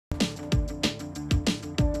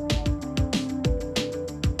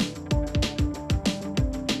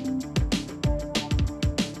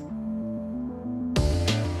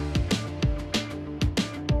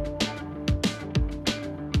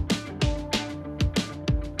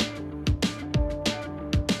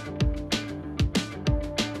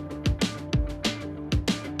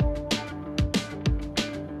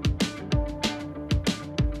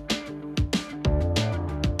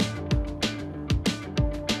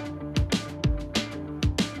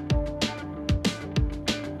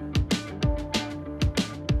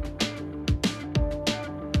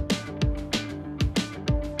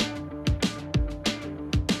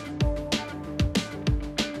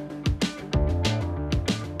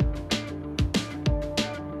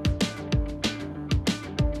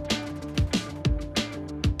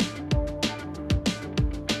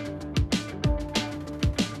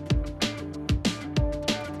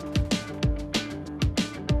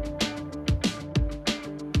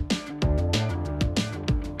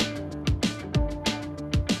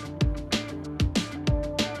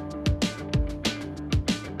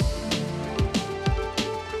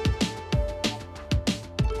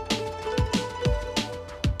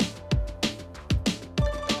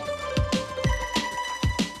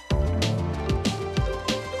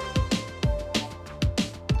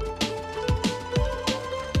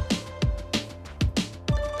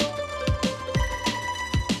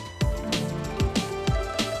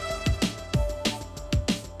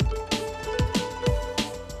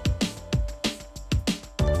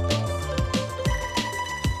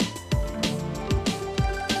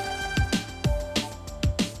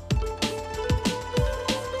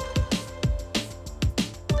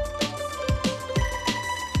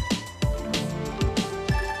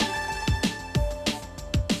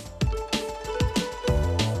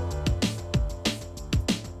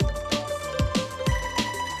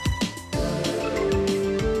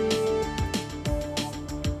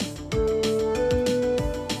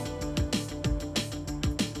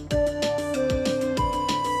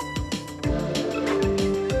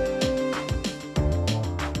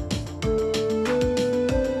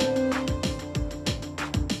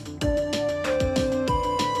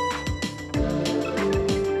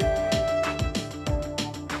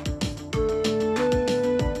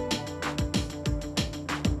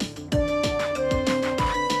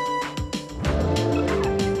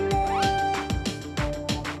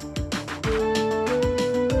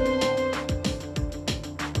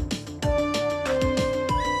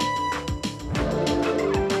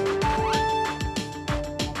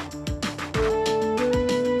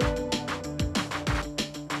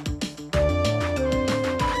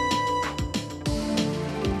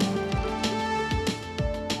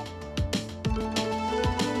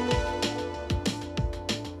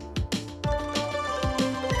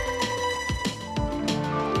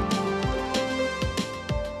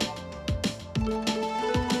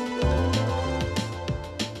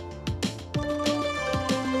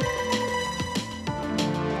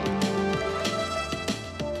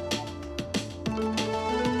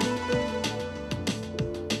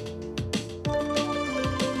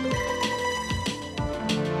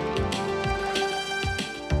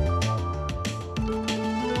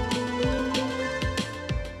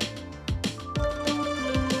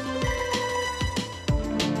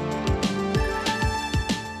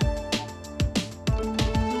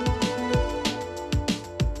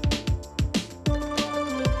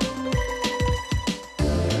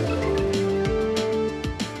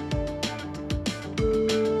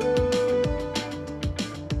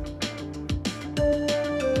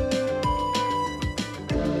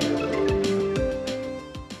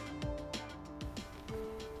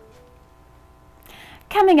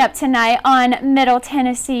Coming up tonight on Middle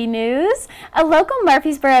Tennessee News, a local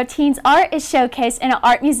Murfreesboro teens art is showcased in an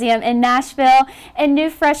art museum in Nashville, and new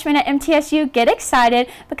freshmen at MTSU get excited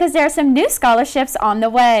because there are some new scholarships on the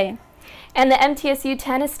way. And the MTSU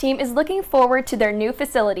tennis team is looking forward to their new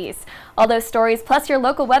facilities. All those stories plus your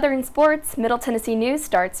local weather and sports, Middle Tennessee News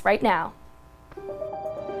starts right now.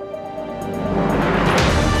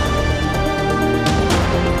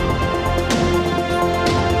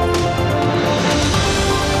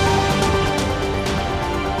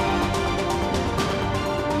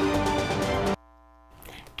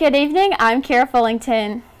 Good evening, I'm Kara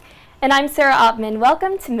Fullington. And I'm Sarah Oppman.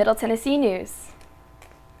 Welcome to Middle Tennessee News.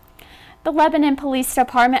 The Lebanon Police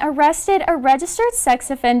Department arrested a registered sex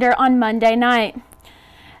offender on Monday night.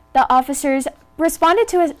 The officers responded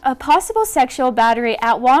to a possible sexual battery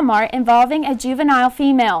at Walmart involving a juvenile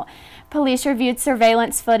female. Police reviewed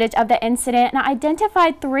surveillance footage of the incident and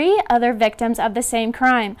identified 3 other victims of the same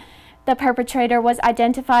crime. The perpetrator was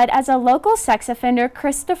identified as a local sex offender,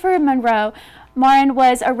 Christopher Monroe. Marin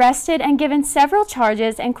was arrested and given several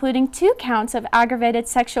charges, including 2 counts of aggravated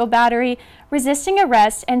sexual battery, resisting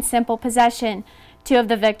arrest, and simple possession. 2 of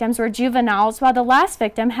the victims were juveniles, while the last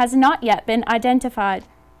victim has not yet been identified.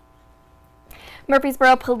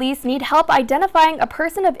 Murfreesboro police need help identifying a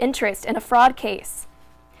person of interest in a fraud case.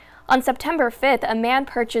 On September 5th, a man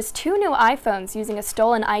purchased 2 new iPhones using a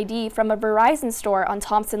stolen ID from a Verizon store on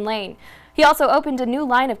Thompson Lane. He also opened a new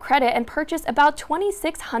line of credit and purchased about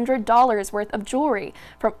 $2,600 worth of jewelry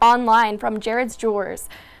online from Jared's Jewelers.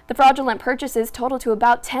 The fraudulent purchases total to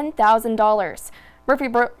about $10,000.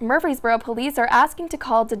 Murfreesboro police are asking to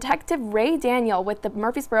call Detective Ray Daniel with the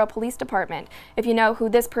Murfreesboro Police Department if you know who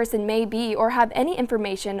this person may be or have any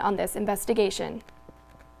information on this investigation.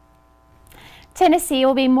 Tennessee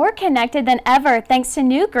will be more connected than ever thanks to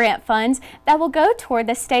new grant funds that will go toward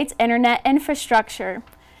the state's internet infrastructure.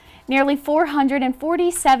 Nearly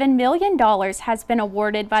 $447 million has been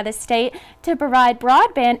awarded by the state to provide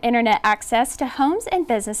broadband internet access to homes and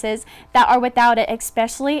businesses that are without it,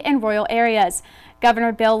 especially in rural areas.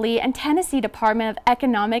 Governor Bill Lee and Tennessee Department of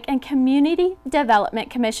Economic and Community Development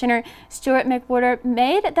Commissioner Stuart McWhorter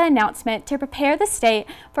made the announcement to prepare the state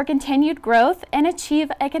for continued growth and achieve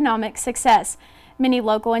economic success. Many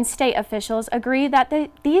local and state officials agree that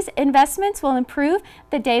these investments will improve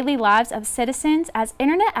the daily lives of citizens as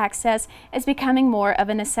internet access is becoming more of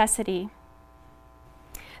a necessity.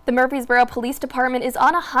 The Murfreesboro Police Department is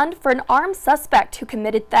on a hunt for an armed suspect who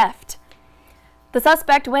committed theft. The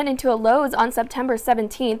suspect went into a Lowe's on September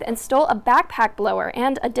 17th and stole a backpack blower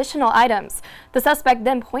and additional items. The suspect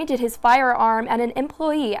then pointed his firearm at an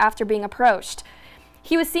employee after being approached.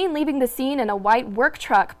 He was seen leaving the scene in a white work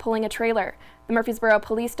truck pulling a trailer. The Murfreesboro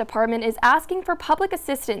Police Department is asking for public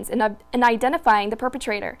assistance in identifying the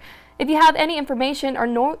perpetrator. If you have any information or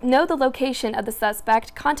know the location of the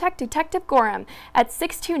suspect, contact Detective Gorham at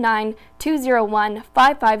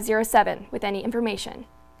 629-201-5507 with any information.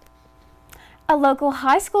 A local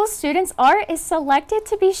high school student's art is selected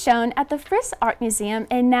to be shown at the Friss Art Museum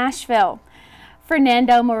in Nashville.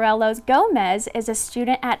 Fernando Morelos Gomez is a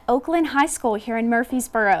student at Oakland High School here in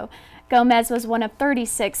Murfreesboro. Gomez was one of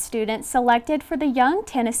 36 students selected for the Young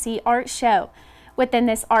Tennessee Art Show. Within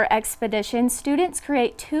this art expedition, students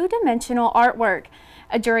create 2-dimensional artwork.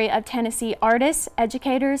 A jury of Tennessee artists,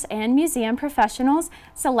 educators, and museum professionals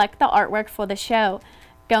select the artwork for the show.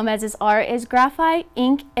 Gomez's art is graphite,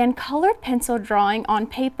 ink, and colored pencil drawing on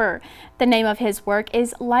paper. The name of his work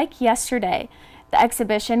is Like Yesterday. The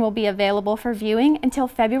exhibition will be available for viewing until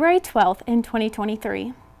February 12th in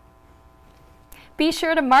 2023. Be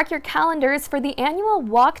sure to mark your calendars for the annual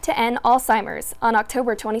Walk to End Alzheimer's on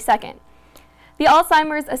October 22nd. The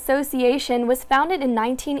Alzheimer's Association was founded in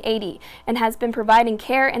 1980 and has been providing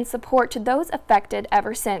care and support to those affected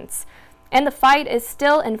ever since. And the fight is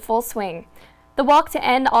still in full swing. The Walk to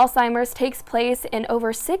End Alzheimer's takes place in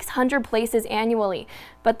over 600 places annually,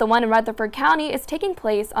 but the one in Rutherford County is taking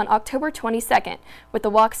place on October 22nd, with the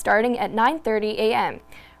walk starting at 9:30 a.m.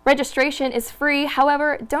 Registration is free,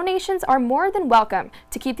 however, donations are more than welcome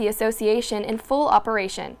to keep the association in full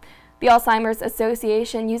operation. The Alzheimer's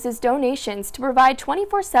Association uses donations to provide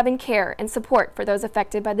 24/7 care and support for those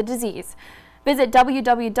affected by the disease. Visit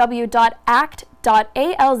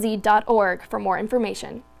www.act.alz.org for more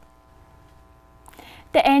information.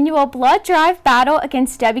 The annual blood drive battle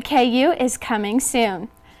against WKU is coming soon.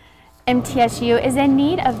 MTSU is in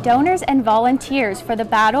need of donors and volunteers for the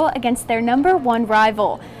battle against their #1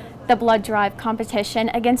 rival. The blood drive competition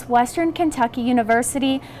against Western Kentucky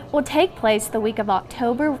University will take place the week of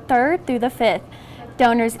October 3rd through the 5th.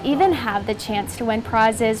 Donors even have the chance to win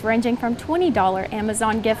prizes ranging from $20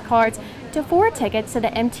 Amazon gift cards to 4 tickets to the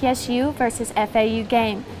MTSU versus FAU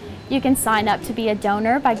game. You can sign up to be a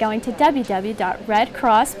donor by going to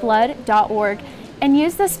www.redcrossblood.org and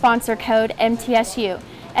use the sponsor code MTSU.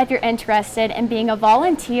 If you're interested in being a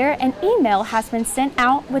volunteer, an email has been sent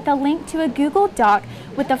out with a link to a Google Doc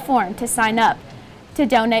with the form to sign up. To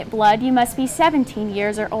donate blood, you must be 17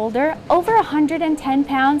 years or older, over 110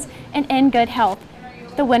 pounds, and in good health.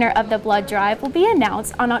 The winner of the blood drive will be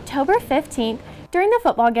announced on October 15th during the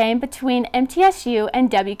football game between MTSU and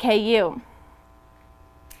WKU.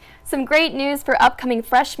 Some great news for upcoming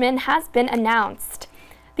freshmen has been announced.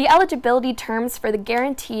 The eligibility terms for the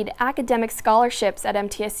guaranteed academic scholarships at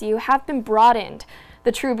MTSU have been broadened.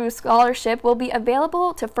 The True Boost Scholarship will be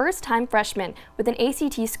available to first-time freshmen with an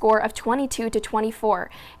ACT score of 22 to 24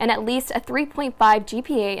 and at least a 3.5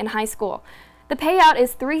 GPA in high school. The payout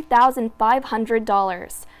is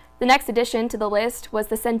 $3,500. The next addition to the list was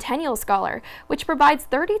the Centennial Scholar, which provides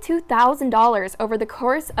 $32,000 over the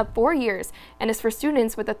course of 4 years and is for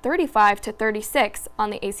students with a 35 to 36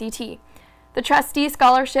 on the ACT. The Trustee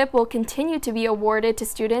Scholarship will continue to be awarded to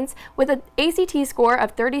students with an ACT score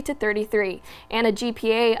of 30 to 33 and a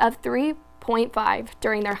GPA of 3.5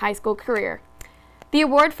 during their high school career. The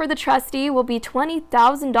award for the trustee will be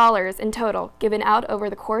 $20,000 in total, given out over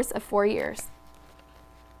the course of 4 years.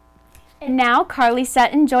 And now Carly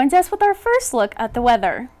Sutton joins us with our first look at the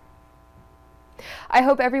weather. I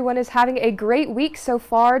hope everyone is having a great week so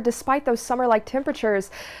far, despite those summer-like temperatures.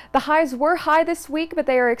 The highs were high this week, but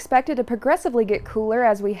they are expected to progressively get cooler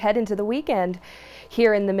as we head into the weekend.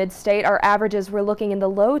 Here in the mid-state, our averages were looking in the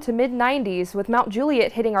low to mid-90s, with Mount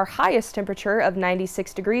Juliet hitting our highest temperature of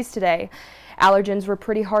 96 degrees today. Allergens were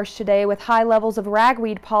pretty harsh today with high levels of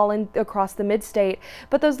ragweed pollen across the mid-state,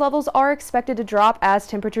 but those levels are expected to drop as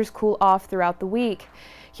temperatures cool off throughout the week.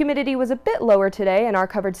 Humidity was a bit lower today in our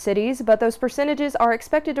covered cities, but those percentages are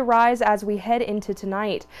expected to rise as we head into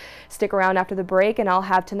tonight. Stick around after the break and I'll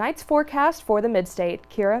have tonight's forecast for the mid-state.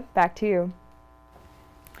 Kira, back to you.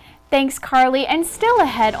 Thanks, Carly. And still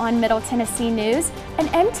ahead on Middle Tennessee News, an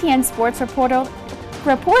MTN Sports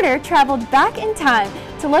reporter traveled back in time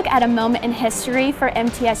to look at a moment in history for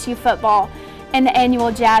MTSU football. And the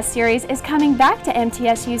annual Jazz Series is coming back to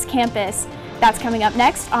MTSU's campus. That's coming up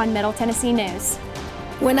next on Middle Tennessee News.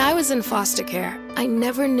 When I was in foster care, I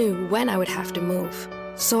never knew when I would have to move,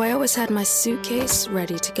 so I always had my suitcase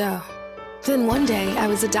ready to go. Then one day, I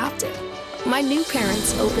was adopted. My new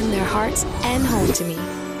parents opened their hearts and home to me.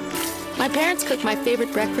 My parents cook my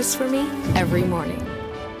favorite breakfast for me every morning.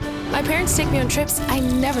 My parents take me on trips I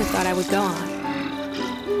never thought I would go on.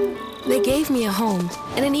 They gave me a home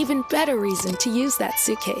and an even better reason to use that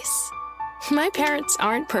suitcase. My parents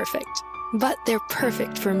aren't perfect, but they're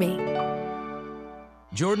perfect for me.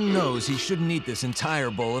 Jordan knows he shouldn't eat this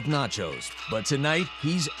entire bowl of nachos, but tonight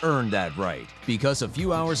he's earned that right. Because a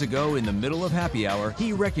few hours ago in the middle of happy hour,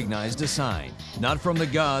 he recognized a sign. Not from the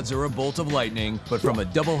gods or a bolt of lightning, but from a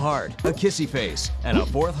double heart, a kissy face, and a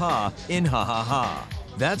fourth ha in ha ha ha.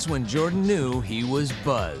 That's when Jordan knew he was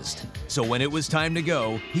buzzed. So when it was time to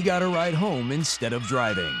go, he got a ride home instead of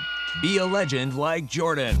driving. Be a legend like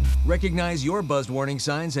Jordan. Recognize your buzzed warning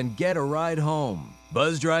signs and get a ride home.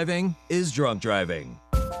 Buzz driving is drunk driving.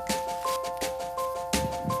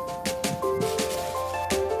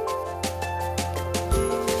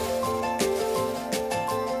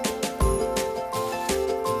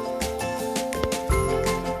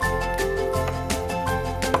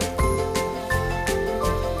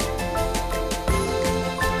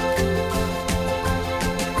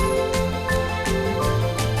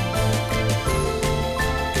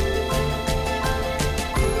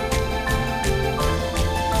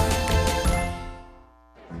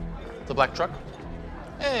 The black truck?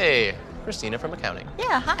 Hey, Christina from accounting.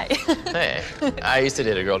 Yeah, hi. Hey, I used to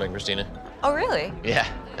date a girl named Christina. Oh, really? Yeah,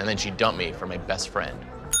 and then she dumped me for my best friend.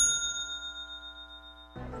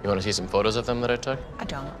 You want to see some photos of them that I took? I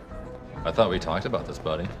don't. I thought we talked about this,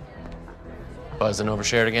 buddy. Buzz and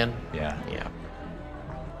overshared again? Yeah. Yeah.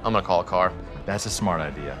 I'm gonna call a car. That's a smart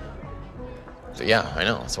idea. So yeah, I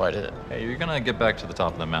know, that's why I did it. Hey, you're gonna get back to the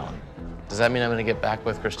top of the mountain. Does that mean I'm gonna get back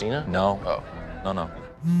with Christina? No. Oh. No.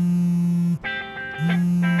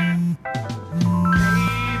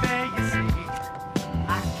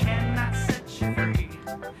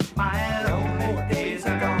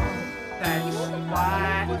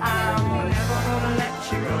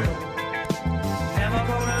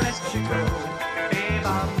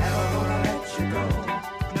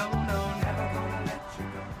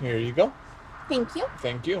 Here you go. Thank you.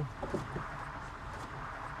 Thank you.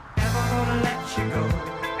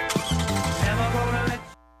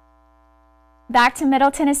 Back to Middle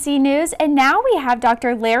Tennessee news, and now we have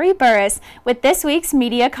Dr. Larry Burris with this week's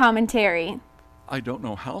media commentary. I don't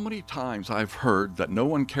know how many times I've heard that no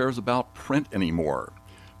one cares about print anymore.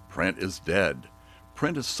 Print is dead.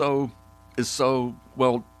 Print is so,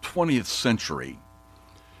 well, 20th century.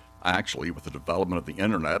 Actually, with the development of the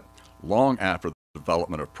internet, long after the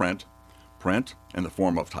development of print, in the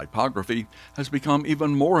form of typography, has become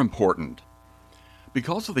even more important.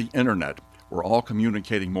 Because of the internet, we're all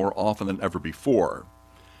communicating more often than ever before.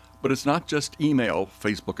 But it's not just email,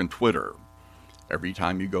 Facebook, and Twitter. Every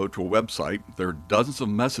time you go to a website, there are dozens of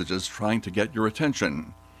messages trying to get your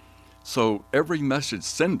attention. So every message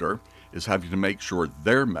sender is having to make sure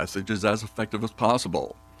their message is as effective as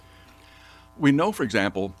possible. We know, for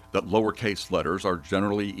example, that lowercase letters are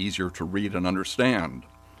generally easier to read and understand.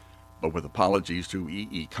 But with apologies to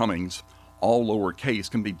E.E. Cummings, all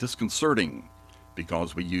lowercase can be disconcerting,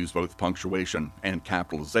 because we use both punctuation and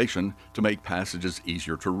capitalization to make passages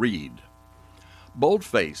easier to read.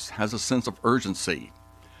 Boldface has a sense of urgency.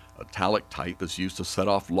 Italic type is used to set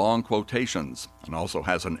off long quotations and also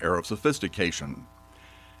has an air of sophistication.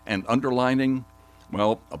 And underlining,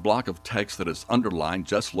 well, a block of text that is underlined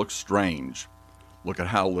just looks strange. Look at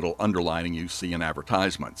how little underlining you see in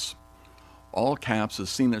advertisements. All caps is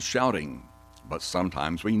seen as shouting, but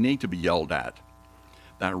sometimes we need to be yelled at.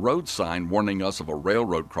 That road sign warning us of a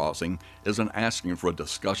railroad crossing isn't asking for a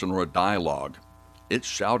discussion or a dialogue. It's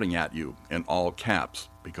shouting at you in all caps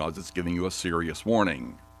because it's giving you a serious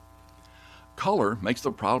warning. Color makes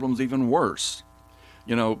the problems even worse.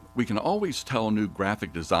 You know, we can always tell new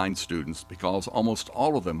graphic design students because almost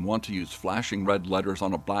all of them want to use flashing red letters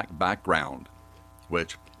on a black background,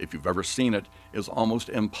 which, if you've ever seen it, is almost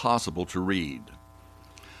impossible to read.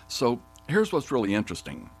 So here's what's really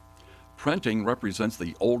interesting. Printing represents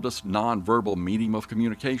the oldest nonverbal medium of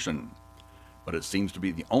communication, but it seems to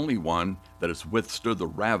be the only one that has withstood the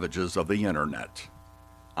ravages of the internet.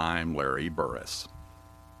 I'm Larry Burris.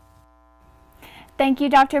 Thank you,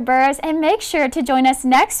 Dr. Burris, and make sure to join us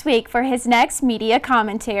next week for his next media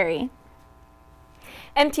commentary.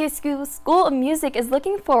 MTSU School of Music is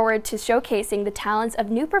looking forward to showcasing the talents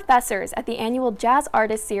of new professors at the annual Jazz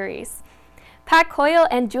Artist Series. Pat Coyle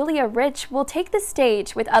and Julia Rich will take the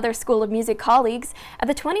stage with other School of Music colleagues at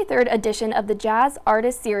the 23rd edition of the Jazz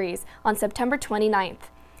Artist Series on September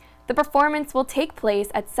 29th. The performance will take place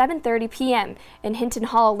at 7:30 p.m. in Hinton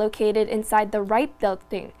Hall, located inside the Wright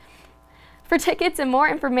Building. For tickets and more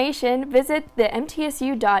information, visit the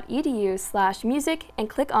mtsu.edu/music and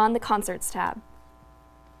click on the Concerts tab.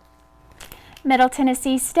 Middle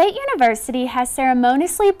Tennessee State University has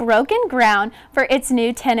ceremoniously broken ground for its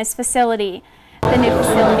new tennis facility. The new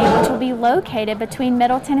facility, which will be located between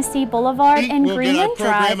Middle Tennessee Boulevard and Greenland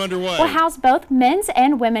Drive, will house both men's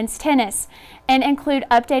and women's tennis and include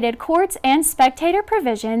updated courts and spectator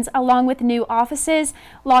provisions along with new offices,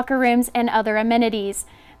 locker rooms, and other amenities.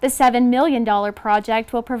 The $7 million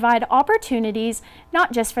project will provide opportunities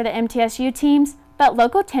not just for the MTSU teams, but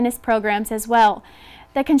local tennis programs as well.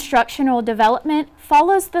 The constructional development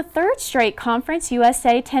follows the third straight Conference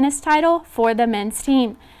USA tennis title for the men's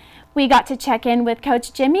team. We got to check in with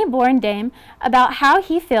Coach Jimmy Borndame about how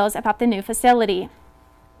he feels about the new facility.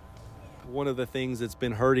 One of the things that's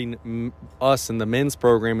been hurting us in the men's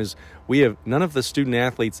program is none of the student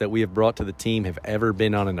athletes that we have brought to the team have ever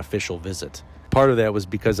been on an official visit. Part of that was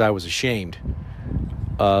because I was ashamed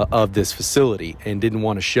of this facility and didn't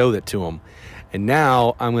want to show that to them. And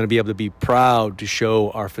now I'm going to be able to be proud to show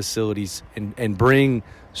our facilities and bring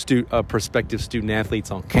prospective student athletes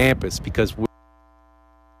on campus because we.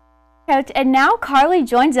 Coach, and now Carly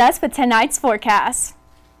joins us with tonight's forecast.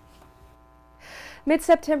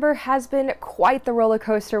 Mid-September has been quite the roller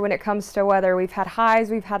coaster when it comes to weather. We've had highs,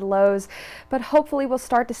 we've had lows, but hopefully we'll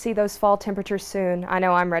start to see those fall temperatures soon. I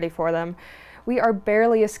know I'm ready for them. We are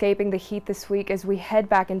barely escaping the heat this week as we head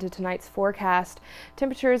back into tonight's forecast.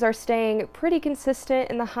 Temperatures are staying pretty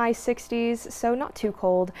consistent in the high 60s, so not too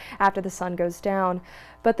cold after the sun goes down.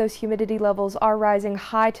 But those humidity levels are rising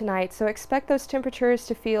high tonight, so expect those temperatures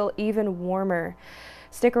to feel even warmer.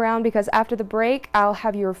 Stick around because after the break, I'll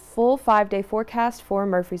have your full 5-day forecast for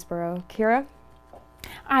Murfreesboro. Kira?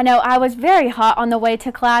 I know I was very hot on the way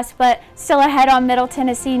to class, but still ahead on Middle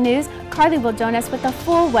Tennessee News, Carly will join us with a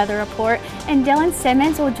full weather report, and Dylan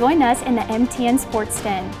Simmons will join us in the MTN Sports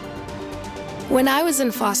Den. When I was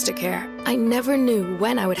in foster care, I never knew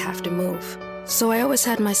when I would have to move, so I always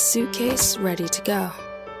had my suitcase ready to go.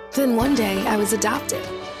 Then one day, I was adopted.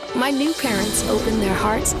 My new parents opened their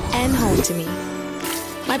hearts and home to me.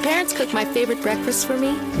 My parents cook my favorite breakfast for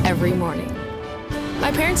me every morning.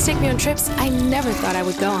 My parents take me on trips I never thought I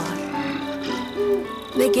would go on.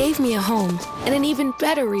 They gave me a home and an even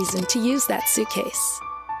better reason to use that suitcase.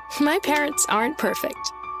 My parents aren't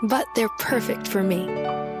perfect, but they're perfect for me.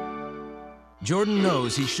 Jordan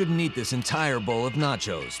knows he shouldn't eat this entire bowl of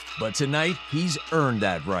nachos, but tonight he's earned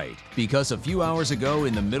that right because a few hours ago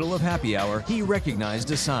in the middle of happy hour, he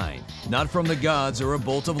recognized a sign. Not from the gods or a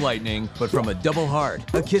bolt of lightning, but from a double heart,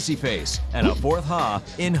 a kissy face, and a fourth ha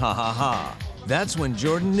in ha ha ha. That's when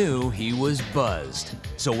Jordan knew he was buzzed.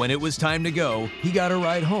 So when it was time to go, he got a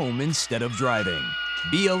ride home instead of driving.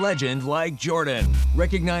 Be a legend like Jordan.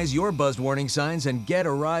 Recognize your buzzed warning signs and get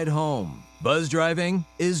a ride home. Buzz driving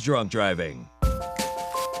is drunk driving.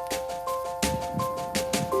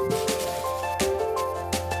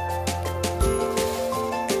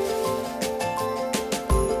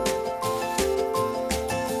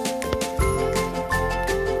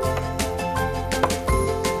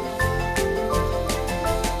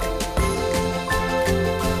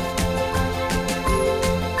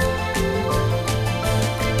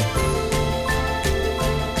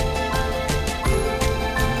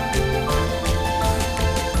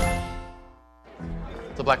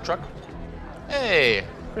 The black truck? Hey,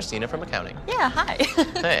 Christina from accounting. Yeah, hi.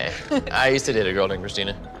 Hey, I used to date a girl named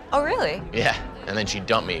Christina. Oh, really? Yeah, and then she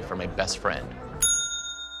dumped me for my best friend.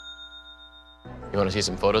 You want to see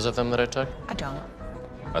some photos of them that I took? I don't.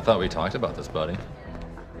 I thought we talked about this, buddy.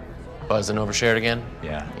 Buzzed and overshared again?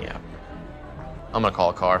 Yeah. Yeah. I'm gonna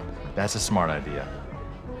call a car. That's a smart idea.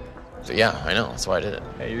 So yeah, I know, that's why I did it.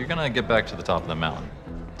 Hey, you're gonna get back to the top of the mountain.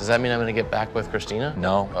 Does that mean I'm gonna get back with Christina?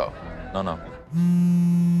 No. Oh. No, no.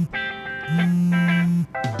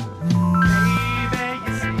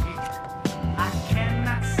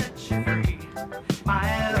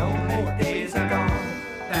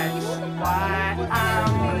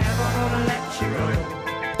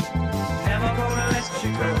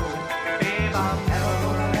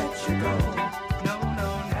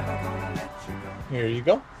 Here you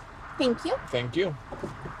go. Thank you. Thank you.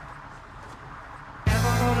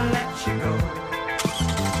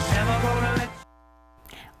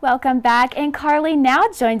 Welcome back, and Carly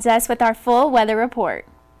now joins us with our full weather report.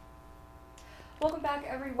 Welcome back,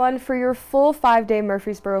 everyone, for your full 5-day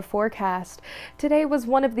Murfreesboro forecast. Today was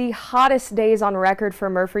one of the hottest days on record for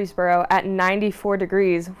Murfreesboro at 94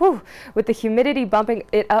 degrees, whew, with the humidity bumping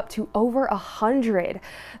it up to over 100.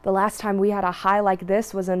 The last time we had a high like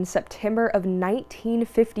this was in September of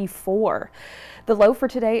 1954. The low for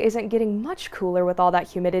today isn't getting much cooler with all that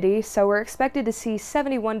humidity, so we're expected to see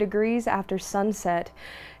 71 degrees after sunset.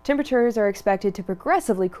 Temperatures are expected to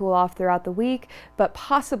progressively cool off throughout the week, but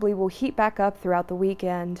possibly will heat back up throughout the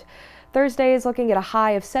weekend. Thursday is looking at a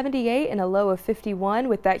high of 78 and a low of 51,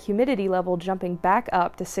 with that humidity level jumping back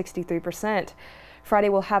up to 63%. Friday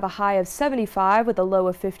will have a high of 75 with a low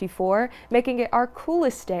of 54, making it our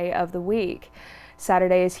coolest day of the week.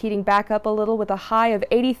 Saturday is heating back up a little with a high of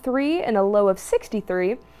 83 and a low of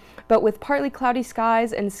 63. But with partly cloudy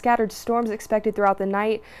skies and scattered storms expected throughout the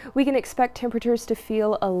night, we can expect temperatures to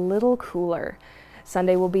feel a little cooler.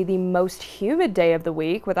 Sunday will be the most humid day of the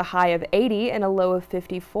week with a high of 80 and a low of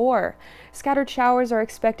 54. Scattered showers are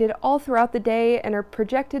expected all throughout the day and are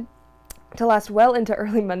projected to last well into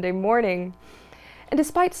early Monday morning. And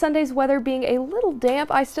despite Sunday's weather being a little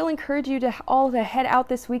damp, I still encourage you to all to head out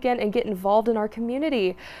this weekend and get involved in our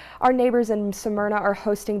community. Our neighbors in Smyrna are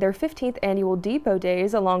hosting their 15th annual Depot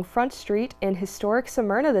Days along Front Street in historic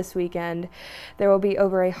Smyrna this weekend. There will be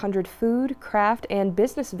over 100 food, craft, and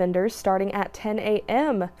business vendors starting at 10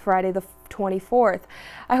 a.m. Friday the 24th.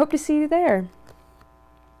 I hope to see you there.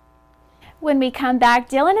 When we come back,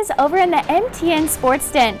 Dylan is over in the MTN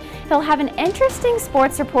Sports Den. He'll have an interesting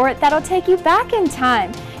sports report that'll take you back in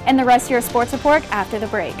time. And the rest of your sports report after the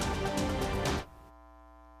break.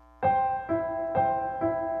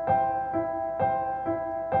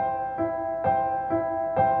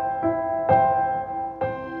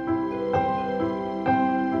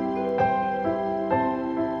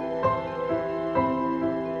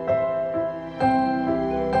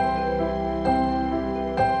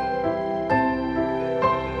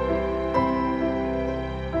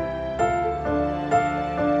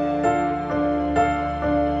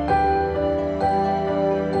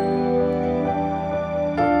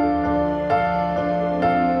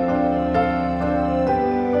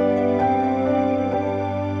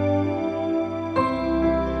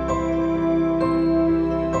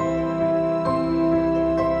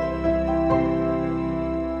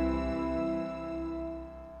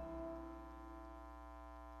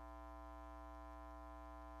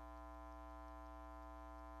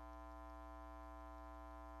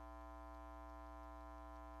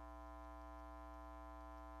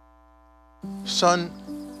 Son,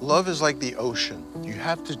 Love is like the ocean. You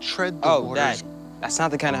have to tread the Oh, waters. Dad, that's not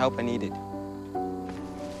the kind of help I needed.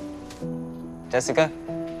 Jessica,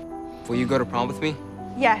 will you go to prom with me?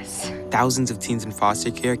 Yes. Thousands of teens in foster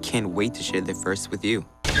care can't wait to share their first with you.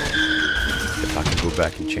 If I could go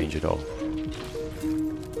back and change it all,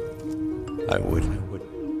 I would.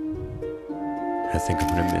 I think I'm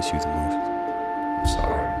gonna miss you the most. I'm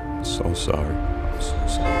sorry. I'm so sorry. I'm so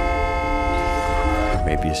sorry. Or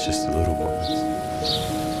maybe it's just a little moments.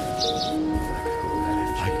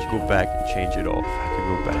 If I could go back and change it all, if I could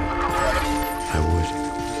go back, I would.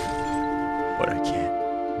 But I can't.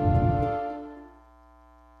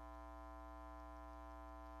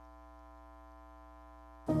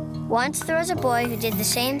 Once there was a boy who did the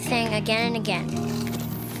same thing again and again.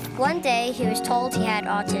 One day, he was told he had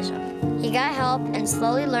autism. He got help and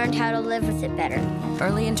slowly learned how to live with it better.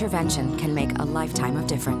 Early intervention can make a lifetime of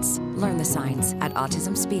difference. Learn the signs at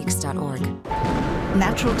autismspeaks.org.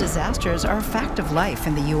 Natural disasters are a fact of life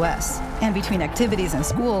in the U.S. And between activities and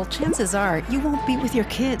school, chances are you won't be with your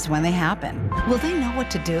kids when they happen. Will they know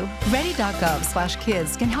what to do?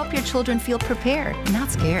 Ready.gov/kids can help your children feel prepared,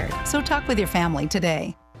 not scared. So talk with your family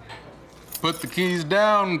today. Put the keys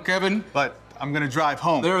down, Kevin. But I'm gonna drive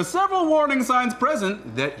home. There are several warning signs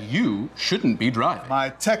present that you shouldn't be driving. My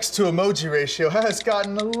text to emoji ratio has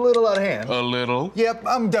gotten a little out of hand. A little? Yep,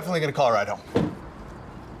 I'm definitely gonna call a ride home.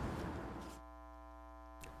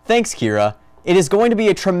 Thanks, Kira. It is going to be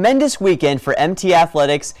a tremendous weekend for MT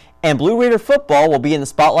Athletics, and Blue Raider football will be in the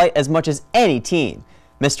spotlight as much as any team.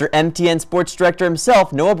 Mr. MTN Sports Director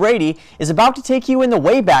himself, Noah Brady, is about to take you in the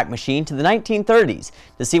Wayback Machine to the 1930s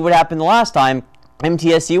to see what happened the last time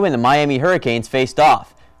MTSU and the Miami Hurricanes faced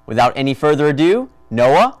off. Without any further ado,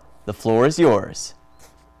 Noah, the floor is yours.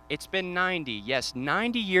 It's been 90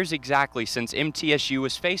 years exactly since MTSU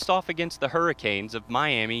was faced off against the Hurricanes of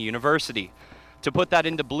Miami University. To put that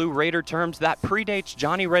into Blue Raider terms, that predates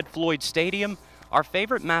Johnny Red Floyd Stadium, our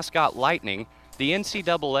favorite mascot Lightning, the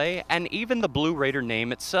NCAA, and even the Blue Raider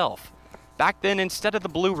name itself. Back then, instead of the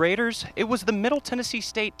Blue Raiders, it was the Middle Tennessee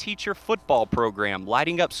State Teacher Football Program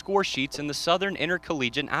lighting up score sheets in the Southern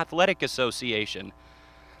Intercollegiate Athletic Association.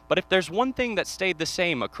 But if there's one thing that stayed the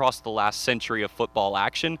same across the last century of football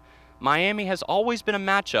action, Miami has always been a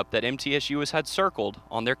matchup that MTSU has had circled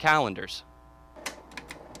on their calendars.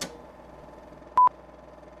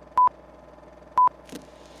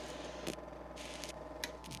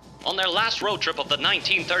 On their last road trip of the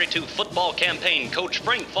 1932 football campaign, Coach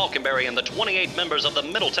Frank Falkenberry and the 28 members of the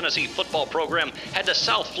Middle Tennessee football program head to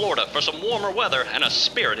South Florida for some warmer weather and a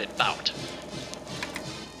spirited bout.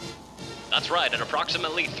 That's right, at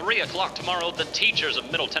approximately 3 o'clock tomorrow, the teachers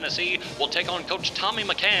of Middle Tennessee will take on Coach Tommy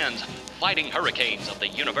McCann's Fighting Hurricanes of the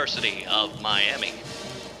University of Miami.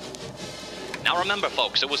 Now remember,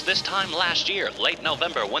 folks, it was this time last year, late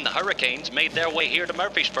November, when the Hurricanes made their way here to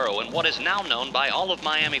Murfreesboro in what is now known by all of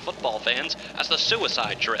Miami football fans as the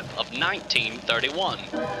suicide trip of 1931.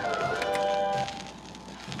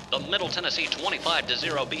 The Middle Tennessee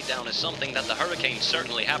 25-0 beatdown is something that the Hurricanes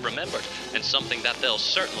certainly have remembered, and something that they'll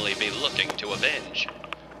certainly be looking to avenge.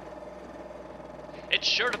 It's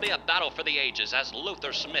sure to be a battle for the ages as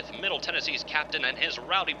Luther Smith, Middle Tennessee's captain, and his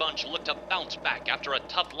rowdy bunch look to bounce back after a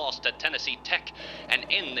tough loss to Tennessee Tech and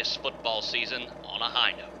end this football season on a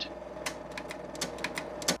high note.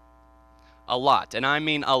 A lot, and I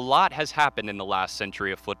mean a lot, has happened in the last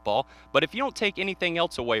century of football, but if you don't take anything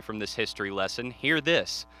else away from this history lesson, hear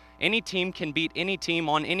this. Any team can beat any team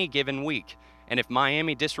on any given week, and if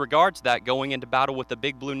Miami disregards that going into battle with the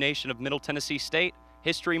Big Blue Nation of Middle Tennessee State,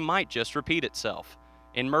 history might just repeat itself.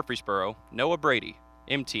 In Murfreesboro, Noah Brady,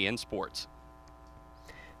 MTN Sports.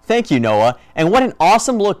 Thank you, Noah, and what an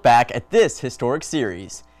awesome look back at this historic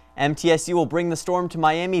series. MTSU will bring the Storm to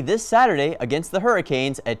Miami this Saturday against the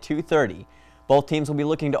Hurricanes at 2:30. Both teams will be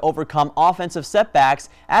looking to overcome offensive setbacks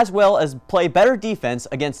as well as play better defense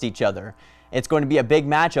against each other. It's going to be a big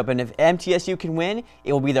matchup, and if MTSU can win,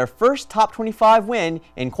 it will be their first top 25 win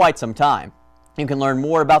in quite some time. You can learn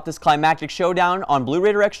more about this climactic showdown on Blue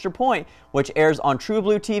Raider Extra Point, which airs on True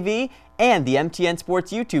Blue TV and the MTN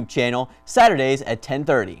Sports YouTube channel Saturdays at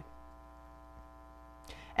 10:30.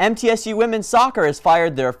 MTSU women's soccer has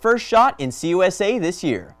fired their first shot in CUSA this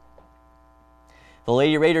year. The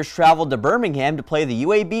Lady Raiders traveled to Birmingham to play the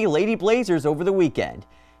UAB Lady Blazers over the weekend.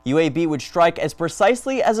 UAB would strike as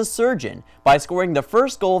precisely as a surgeon by scoring the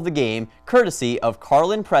first goal of the game, courtesy of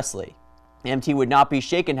Carlin Presley. MT would not be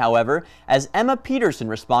shaken, however, as Emma Peterson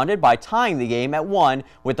responded by tying the game at 1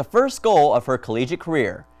 with the first goal of her collegiate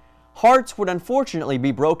career. Hearts would unfortunately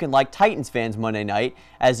be broken like Titans fans Monday night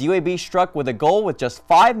as UAB struck with a goal with just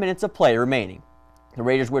 5 minutes of play remaining. The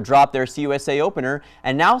Raiders would drop their CUSA opener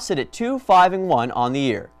and now sit at 2-5-1 on the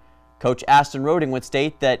year. Coach Aston Roding would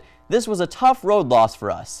state that this was a tough road loss for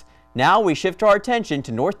us. Now we shift our attention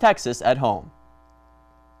to North Texas at home.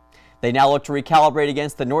 They now look to recalibrate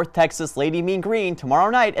against the North Texas Lady Mean Green tomorrow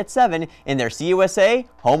night at 7 in their CUSA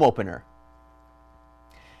home opener.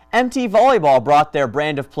 MT Volleyball brought their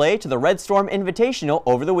brand of play to the Red Storm Invitational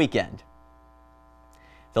over the weekend.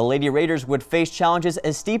 The Lady Raiders would face challenges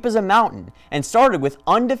as steep as a mountain and started with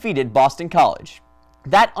undefeated Boston College.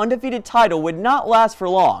 That undefeated title would not last for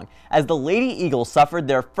long as the Lady Eagles suffered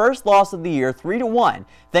their first loss of the year 3-1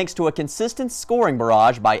 thanks to a consistent scoring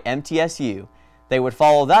barrage by MTSU. They would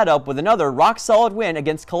follow that up with another rock-solid win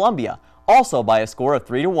against Columbia, also by a score of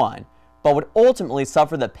 3-1, but would ultimately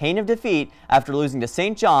suffer the pain of defeat after losing to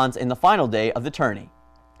St. John's in the final day of the tourney.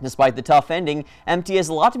 Despite the tough ending, MT has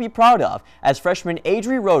a lot to be proud of as freshman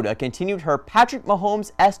Adri Rhoda continued her Patrick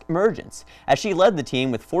Mahomes-esque emergence as she led the team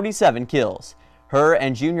with 47 kills. Her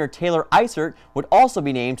and junior Taylor Eisert would also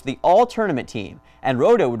be named to the All-Tournament team, and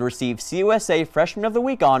Rhoda would receive CUSA Freshman of the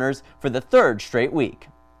Week honors for the third straight week.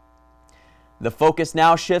 The focus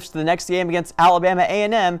now shifts to the next game against Alabama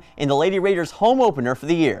A&M in the Lady Raiders home opener for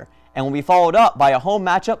the year, and will be followed up by a home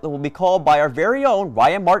matchup that will be called by our very own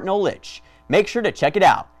Ryan Martineau-Litch. Make sure to check it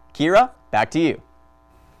out. Kira, back to you.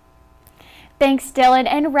 Thanks, Dylan.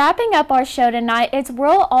 And wrapping up our show tonight, it's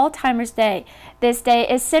World Alzheimer's Day. This day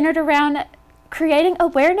is centered around creating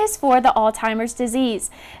awareness for the Alzheimer's disease.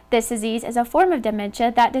 This disease is a form of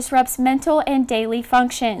dementia that disrupts mental and daily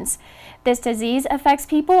functions. This disease affects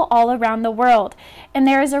people all around the world, and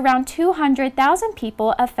there is around 200,000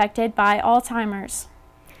 people affected by Alzheimer's.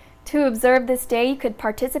 To observe this day, you could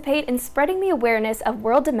participate in spreading the awareness of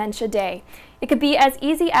World Dementia Day. It could be as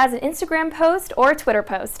easy as an Instagram post or a Twitter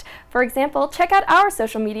post. For example, check out our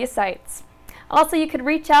social media sites. Also, you could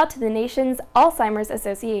reach out to the nation's Alzheimer's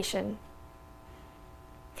Association.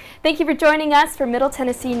 Thank you for joining us for Middle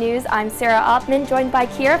Tennessee News. I'm Sarah Oppman, joined by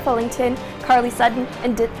Kiera Fullington, Carly Sutton,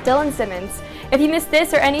 and Dylan Simmons. If you missed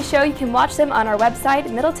this or any show, you can watch them on our website,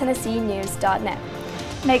 middletennesseenews.net.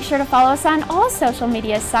 Make sure to follow us on all social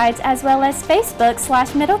media sites as well as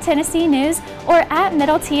Facebook/Middle Tennessee News or at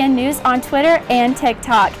Middle TN News on Twitter and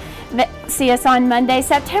TikTok. See us on Monday,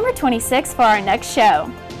 September 26th for our next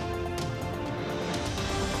show.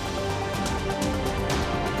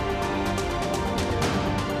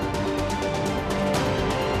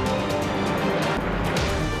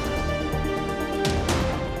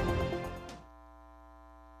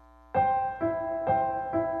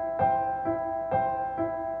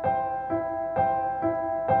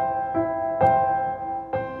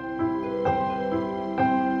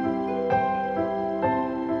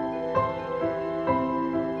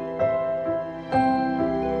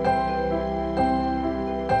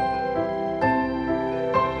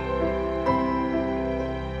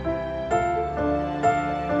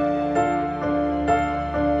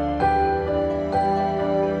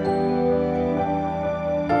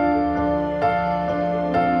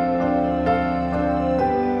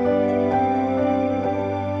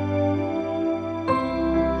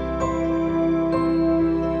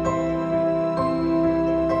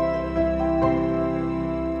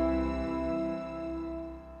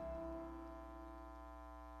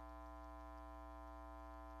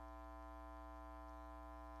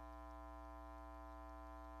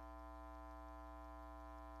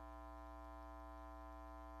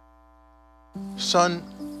 Son,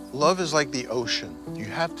 love is like the ocean. You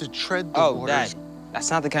have to tread the waters. Dad, that's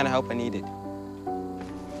not the kind of help I needed.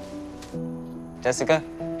 Jessica,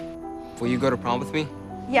 will you go to prom with me?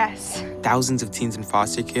 Yes. Thousands of teens in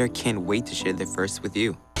foster care can't wait to share their first with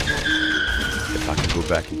you. If I could go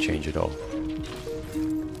back and change it all,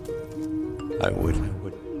 I would.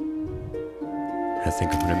 I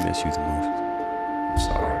think I'm gonna miss you the most. I'm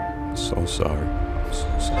sorry. I'm so sorry. I'm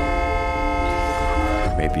so sorry.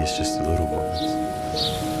 Maybe it's just a little moments.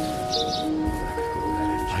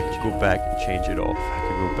 If I could go back and change it all. If I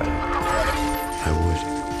could go back, I would.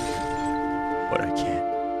 But I can't.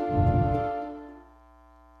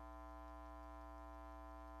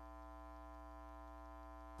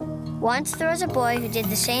 Once there was a boy who did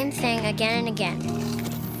the same thing again and again.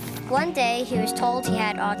 One day, he was told he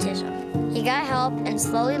had autism. He got help and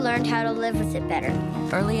slowly learned how to live with it better.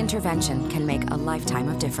 Early intervention can make a lifetime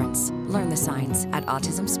of difference. Learn the signs at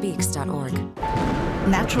autismspeaks.org.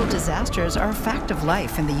 Natural disasters are a fact of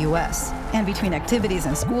life in the U.S. And between activities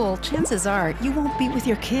and school, chances are you won't be with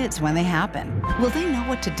your kids when they happen. Will they know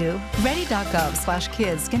what to do?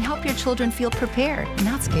 Ready.gov/kids can help your children feel prepared,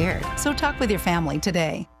 not scared. So talk with your family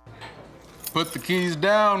today. Put the keys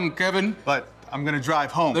down, Kevin. But I'm gonna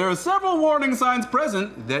drive home. There are several warning signs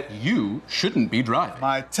present that you shouldn't be driving.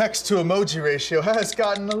 My text to emoji ratio has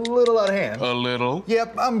gotten a little out of hand. A little?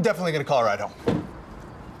 Yep, I'm definitely gonna call a ride home.